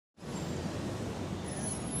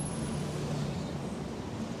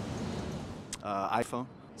iPhone.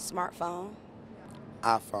 Smartphone.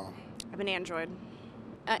 iPhone. I have an Android.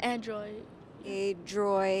 Android. A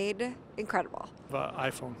Droid. Incredible.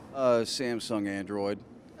 iPhone. Samsung Android.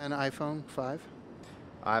 An iPhone 5.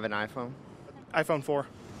 I have an iPhone. iPhone 4.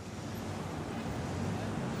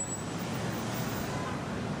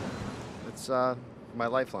 It's my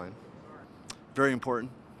lifeline. Very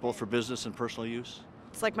important, both for business and personal use.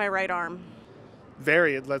 It's like my right arm.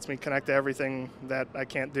 Very. It lets me connect to everything that I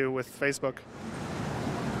can't do with Facebook.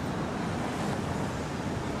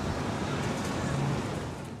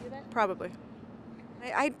 Probably.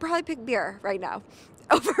 I'd probably pick beer right now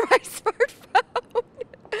over my smartphone.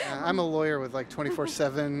 I'm a lawyer with like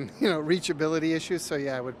 24/7, reachability issues. So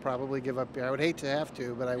yeah, I would probably give up beer. I would hate to have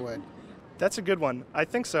to, but I would. That's a good one. I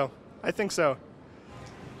think so.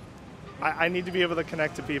 I need to be able to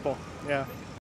connect to people. Yeah.